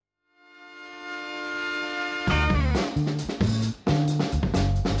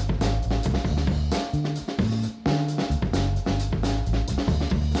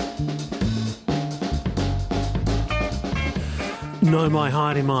No mai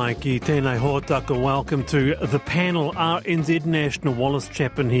haere mai ki tēnei hōtaka. Welcome to the panel. RNZ National, Wallace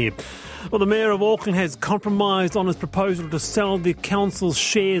Chapman here. Well, the Mayor of Auckland has compromised on his proposal to sell the council's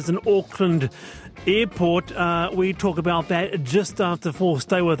shares in Auckland Airport. We talk about that just after 4.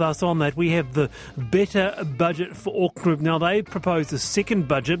 Stay with us on that. We have the better budget for Auckland Group. Now, they proposed a second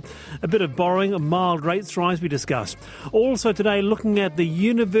budget, a bit of borrowing, a mild rates rise we discussed. Also today, looking at the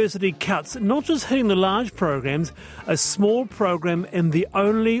university cuts, not just hitting the large programs, a small program and the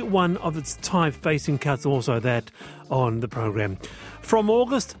only one of its type facing cuts, also that on the program. From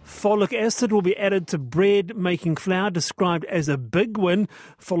August, folic acid will be added to bread-making flour, described as a big win.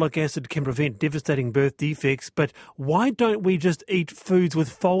 Folic acid can prevent devastating birth defects, but why don't we just eat foods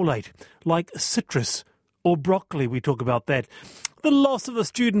with folate, like citrus or broccoli? We talk about that. The loss of the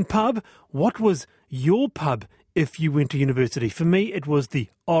student pub. What was your pub if you went to university? For me, it was the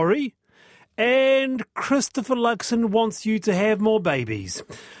Ori. And Christopher Luxon wants you to have more babies.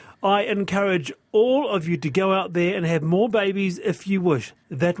 I encourage all of you to go out there and have more babies if you wish.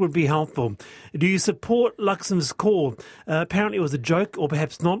 That would be helpful. Do you support Luxon's call? Apparently it was a joke, or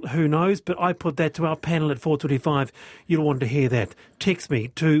perhaps not, who knows, but I put that to our panel at 4:25. You'll want to hear that. Text me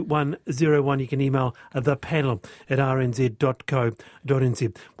to 2101. You can email the panel at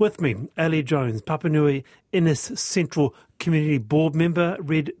rnz.co.nz. With me, Ali Jones, Papanui Innes Central Community Board Member,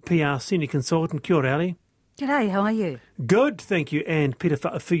 Red PR Senior Consultant. Kia ora, Ali. G'day, how are you? Good, thank you. And Peter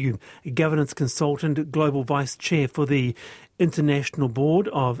Fa'afiu, Governance Consultant, Global Vice Chair for the International Board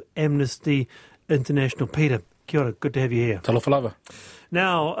of Amnesty International. Peter, kia ora, good to have you here. Talofa lava.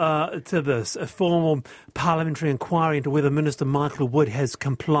 Now, to this, a formal parliamentary inquiry into whether Minister Michael Wood has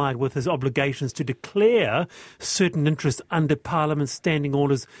complied with his obligations to declare certain interests under Parliament's standing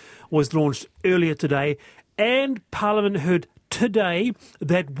orders was launched earlier today, and Parliament heard today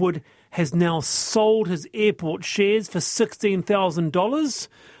that Wood has now sold his airport shares for $16,000.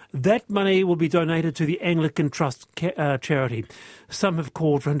 That money will be donated to the Anglican Trust charity. Some have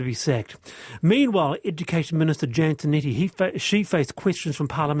called for him to be sacked. Meanwhile, Education Minister Jan Tinetti, she faced questions from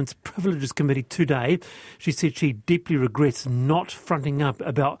Parliament's Privileges Committee today. She said she deeply regrets not fronting up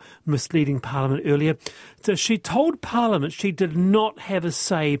about misleading Parliament earlier. So she told Parliament she did not have a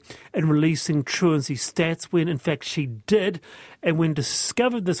say in releasing truancy stats when, in fact, she did. And when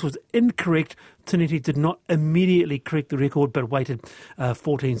discovered this was incorrect, Tinetti did not immediately correct the record, but waited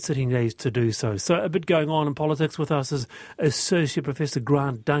 14 sitting days to do so. So a bit going on in politics. With us is Associate Professor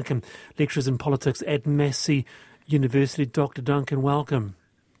Grant Duncan, lecturers in politics at Massey University. Dr. Duncan, welcome.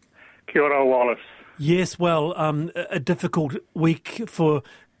 Kia ora, Wallace. Yes, well, a difficult week for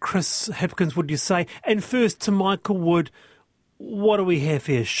Chris Hipkins, would you say? And first to Michael Wood, what do we have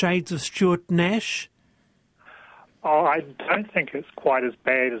here? Shades of Stuart Nash? Oh, I don't think it's quite as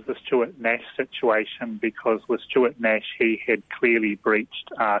bad as the Stuart Nash situation, because with Stuart Nash, he had clearly breached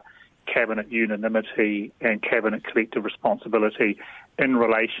cabinet unanimity and cabinet collective responsibility in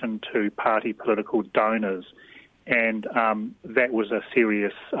relation to party political donors. And that was a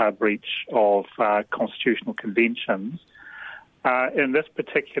serious breach of constitutional conventions. In this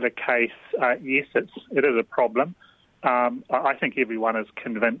particular case, yes, it is a problem. I think everyone is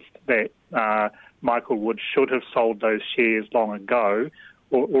convinced that Michael Wood should have sold those shares long ago,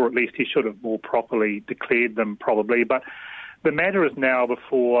 or at least he should have more properly declared them probably. But the matter is now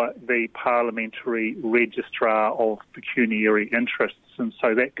before the Parliamentary Registrar of Pecuniary Interests, and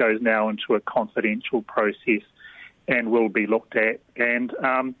so that goes now into a confidential process and will be looked at. And,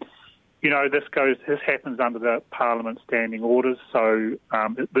 this happens under the Parliament standing orders, so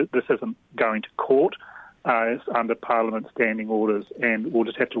this isn't going to court. It's under Parliament standing orders, and we'll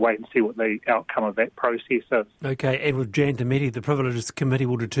just have to wait and see what the outcome of that process is. Okay, and with Jan Tinetti, the Privileges Committee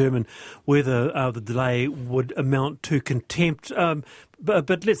will determine whether the delay would amount to contempt.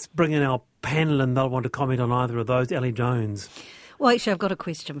 But let's bring in our panel, and they'll want to comment on either of those. Ali Jones. Well, actually, I've got a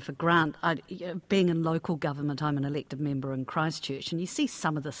question for Grant. Being in local government, I'm an elected member in Christchurch, and you see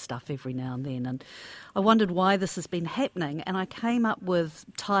some of this stuff every now and then. And I wondered why this has been happening, and I came up with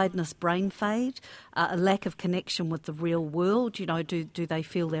tiredness, brain fade, a lack of connection with the real world. Do they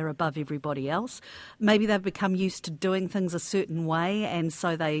feel they're above everybody else? Maybe they've become used to doing things a certain way, and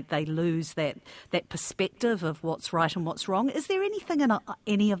so they lose that perspective of what's right and what's wrong. Is there anything in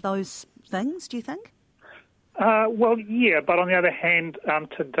any of those things, do you think? Well, yeah, but on the other hand,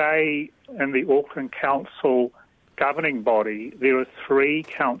 today in the Auckland Council governing body, there are 3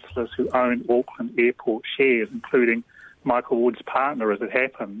 councillors who own Auckland Airport shares, including Michael Wood's partner, as it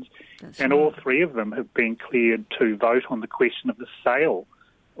happens. And all 3 of them have been cleared to vote on the question of the sale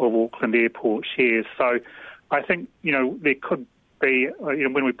of Auckland Airport shares. So I think, there could be,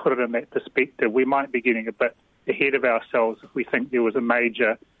 when we put it in that perspective, we might be getting a bit ahead of ourselves if we think there was a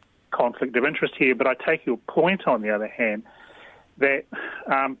major conflict of interest here. But I take your point, on the other hand, that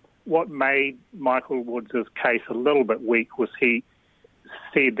what made Michael Woods' case a little bit weak was he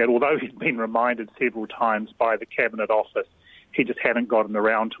said that although he'd been reminded several times by the Cabinet Office, he just hadn't gotten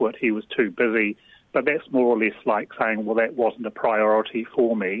around to it, he was too busy. But that's more or less like saying, well, that wasn't a priority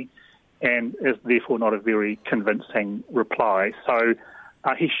for me, and is therefore not a very convincing reply. So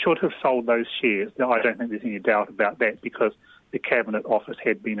he should have sold those shares. Now, I don't think there's any doubt about that, because the Cabinet Office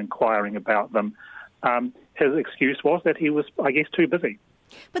had been inquiring about them. His excuse was that he was, I guess, too busy.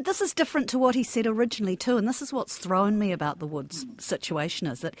 But this is different to what he said originally too, and this is what's thrown me about the Woods situation,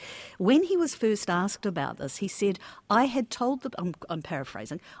 is that when he was first asked about this, he said, I had told I'm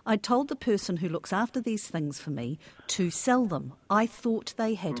paraphrasing, I told the person who looks after these things for me to sell them. I thought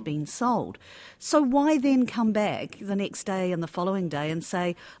they had been sold. So why then come back the next day and the following day and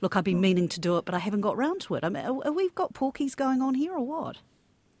say, look, I've been meaning to do it, but I haven't got round to it? I mean, we've got porkies going on here or what?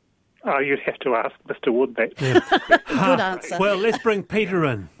 Oh, you'd have to ask Mr. Wood that. Yeah. Good answer. Well, let's bring Peter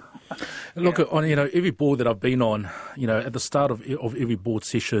in. Look, on every board that I've been on, at the start of every board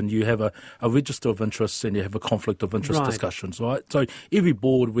session, you have a register of interests and you have a conflict of interest discussions, right? So every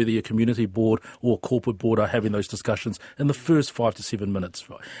board, whether you're a community board or a corporate board, are having those discussions in the first 5 to 7 minutes,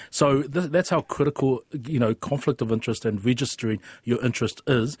 right? So that's how critical, conflict of interest and registering your interest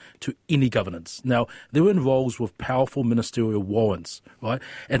is to any governance. Now, they're in roles with powerful ministerial warrants, right?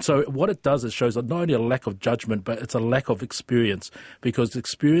 And so what it does, it shows not only a lack of judgment, but it's a lack of experience, because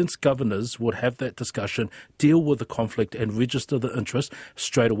experienced governors would have that discussion, deal with the conflict and register the interest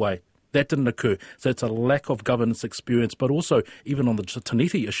straight away. That didn't occur. So it's a lack of governance experience, but also even on the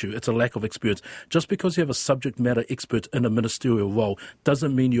Tinetti issue, it's a lack of experience. Just because you have a subject matter expert in a ministerial role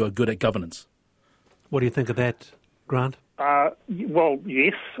doesn't mean you are good at governance. What do you think of that, Grant? Well,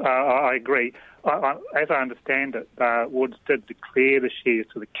 yes, I agree. As I understand it, Woods did declare the shares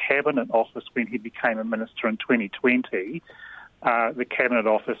to the Cabinet Office when he became a minister in 2020. The Cabinet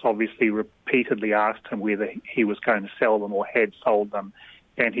Office obviously repeatedly asked him whether he was going to sell them or had sold them,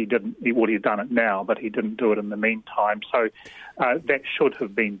 and he didn't. Well, he'd done it now, but he didn't do it in the meantime. So that should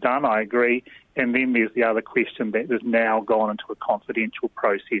have been done, I agree. And then there's the other question that has now gone into a confidential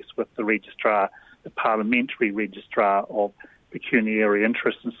process with the registrar, the parliamentary registrar of pecuniary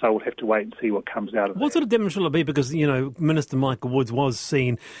interest, and so we'll have to wait and see what comes out of it. What sort of damage will it be? Because, Minister Michael Woods was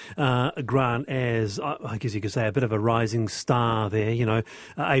seen, Grant, as, I guess you could say, a bit of a rising star there,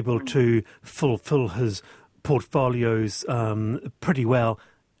 able to fulfil his portfolios pretty well,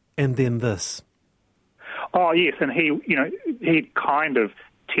 and then this. Oh, yes, and he kind of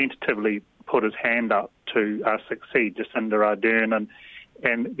tentatively put his hand up to succeed Jacinda Ardern, and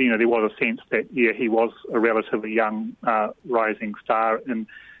there was a sense that, he was a relatively young rising star in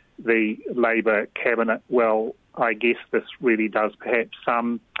the Labour cabinet. Well, I guess this really does perhaps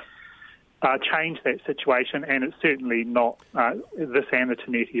change that situation, and it's certainly not, this and the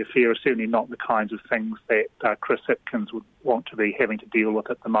Tinetti affair are certainly not the kinds of things that Chris Hipkins would want to be having to deal with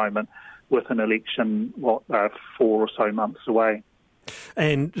at the moment, with an election, 4 or so months away.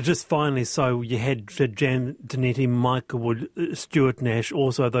 And just finally, so you had Jan Tinetti, Michael Wood, Stuart Nash,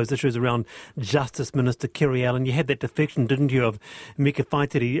 also those issues around Justice Minister Kerry Allen. You had that defection, didn't you, of Mika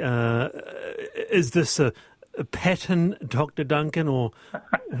Whaitiri. Is this a pattern, Dr. Duncan, or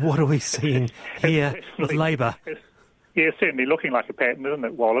what are we seeing here with Labour? Yeah, certainly looking like a pattern, isn't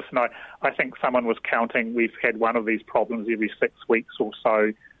it, Wallace? And I think someone was counting, we've had one of these problems every 6 weeks or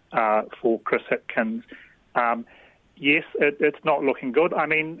so for Chris Hipkins. Yes, it's not looking good. I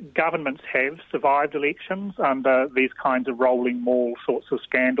mean, governments have survived elections under these kinds of rolling maul sorts of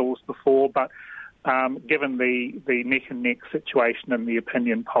scandals before, but given the neck-and-neck situation in the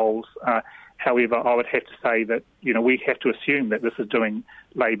opinion polls, however, I would have to say that, we have to assume that this is doing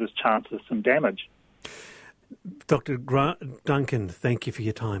Labour's chances some damage. Dr. Duncan, thank you for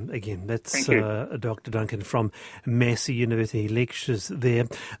your time again. That's Dr. Duncan from Massey University, lectures there.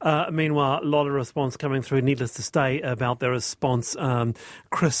 Meanwhile, a lot of response coming through, needless to say, about their response.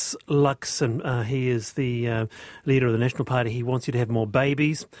 Chris Luxon, he is the leader of the National Party. He wants you to have more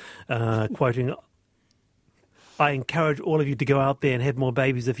babies, quoting, I encourage all of you to go out there and have more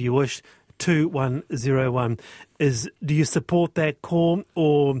babies if you wish. 2101 do you support that call,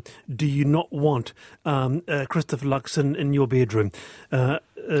 or do you not want Christopher Luxon in your bedroom?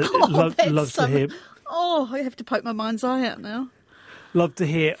 Loves to hear. Oh, I have to poke my mind's eye out now. Love to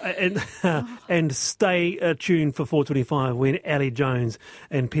hear, and stay tuned for 4:25 when Ali Jones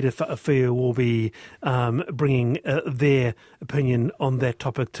and Peter Fa'afia will be bringing their opinion on that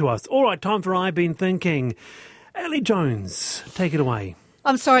topic to us. All right, time for I've Been Thinking. Ali Jones, take it away.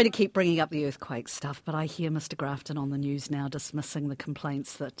 I'm sorry to keep bringing up the earthquake stuff, but I hear Mr Grafton on the news now dismissing the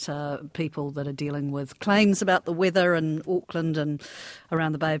complaints that people that are dealing with claims about the weather in Auckland and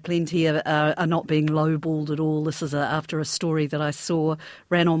around the Bay of Plenty are not being lowballed at all. This is after a story that I saw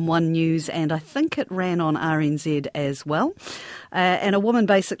ran on One News, and I think it ran on RNZ as well. And a woman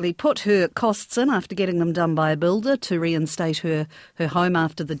basically put her costs in after getting them done by a builder to reinstate her home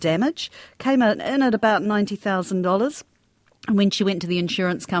after the damage. Came in at about $90,000. And when she went to the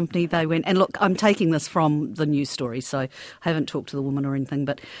insurance company, they went, and look, I'm taking this from the news story, so I haven't talked to the woman or anything,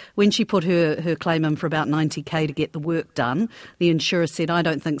 but when she put her claim in for about $90,000 to get the work done, the insurer said, I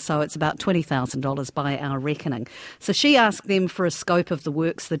don't think so, it's about $20,000 by our reckoning. So she asked them for a scope of the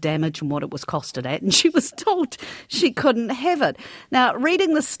works, the damage and what it was costed at, and she was told she couldn't have it. Now,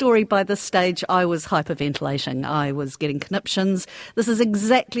 reading this story by this stage, I was hyperventilating. I was getting conniptions. This is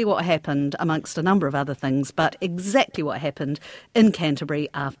exactly what happened, amongst a number of other things, but exactly what happened in Canterbury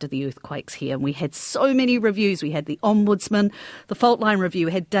after the earthquakes here. And we had so many reviews. We had the Ombudsman, the Faultline Review,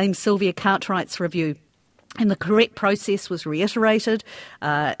 we had Dame Sylvia Cartwright's review. And the correct process was reiterated,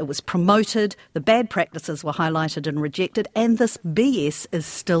 it was promoted, the bad practices were highlighted and rejected, and this BS is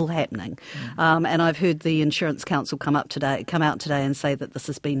still happening. And I've heard the Insurance Council come out today and say that this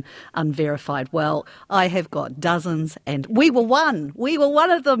has been unverified. Well, I have got dozens, and we were one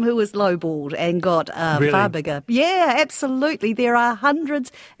of them who was lowballed and got Really? far bigger. Yeah, absolutely. There are hundreds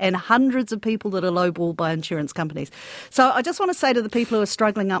and hundreds of people that are lowballed by insurance companies. So I just want to say to the people who are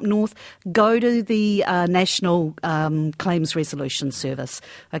struggling up north, go to the National Claims Resolution Service.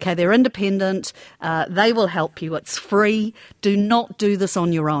 Okay, they're independent. They will help you. It's free. Do not do this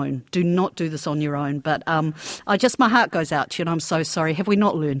on your own. Do not do this on your own. But my heart goes out to you, and I'm so sorry. Have we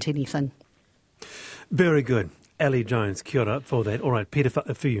not learnt anything? Very good. Ali Jones, kia ora for that. All right, Peter,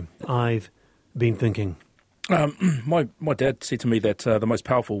 for you, I've been thinking. My dad said to me that the most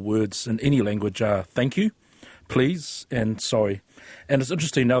powerful words in any language are thank you, please, and sorry. And it's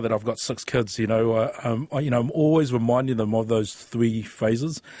interesting now that I've got 6 kids, I'm always reminding them of those 3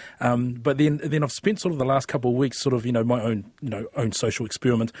 phrases. But then I've spent sort of the last couple of weeks sort of, my own social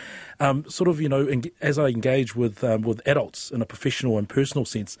experiment, as I engage with adults in a professional and personal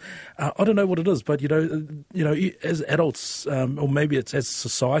sense. I don't know what it is, but, as adults, or maybe it's as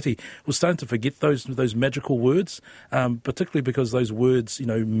society, we're starting to forget those magical words, particularly because those words,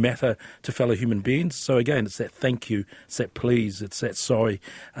 matter to fellow human beings. So again, it's that thank you, it's that please, it's that sorry,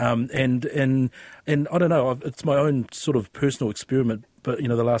 and I don't know. It's my own sort of personal experiment, but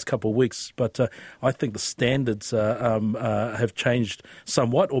the last couple of weeks. But I think the standards have changed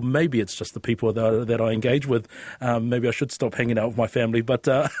somewhat, or maybe it's just the people that I engage with. Maybe I should stop hanging out with my family. But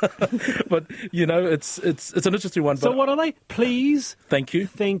but it's an interesting one. So but what are they? Please, thank you,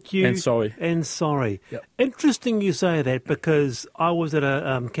 and sorry. Yep. Interesting you say that, because I was at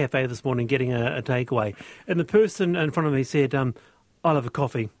a cafe this morning getting a takeaway, and the person in front of me said, I'll have a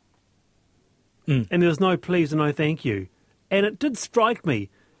coffee. And there was no please and no thank you. And it did strike me.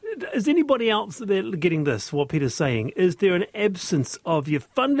 Is anybody else there getting this, what Peter's saying? Is there an absence of your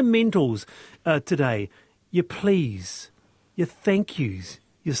fundamentals today? Your please, your thank yous,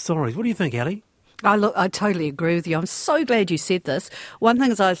 your sorries. What do you think, Ali? I totally agree with you. I'm so glad you said this. One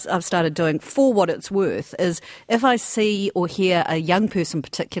thing I've started doing, for what it's worth, is if I see or hear a young person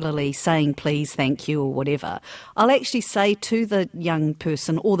particularly saying please, thank you, or whatever, I'll actually say to the young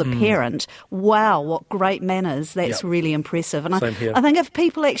person or the parent, wow, what great manners. That's really impressive. And I think if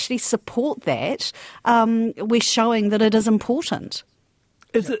people actually support that, we're showing that it is important.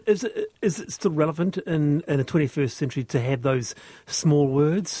 Is it still relevant in the 21st century to have those small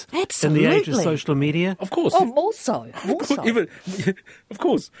words? Absolutely. In the age of social media? Of course. Oh, more so. Of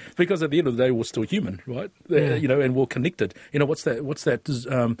course, because at the end of the day, we're still human, right? And we're connected. What's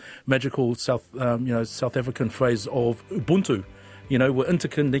that magical South African phrase of Ubuntu? We're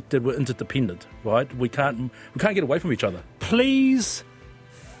interconnected, we're interdependent, right? We can't get away from each other. Please,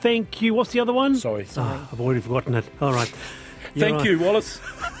 thank you. What's the other one? Sorry. I've already forgotten it. All right. Thank you, Wallace.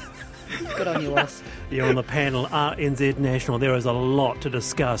 Good on you, Wallace. You're on the panel, RNZ National. There is a lot to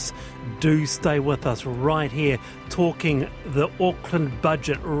discuss. Do stay with us right here, talking the Auckland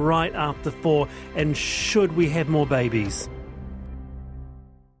budget right after 4. And should we have more babies?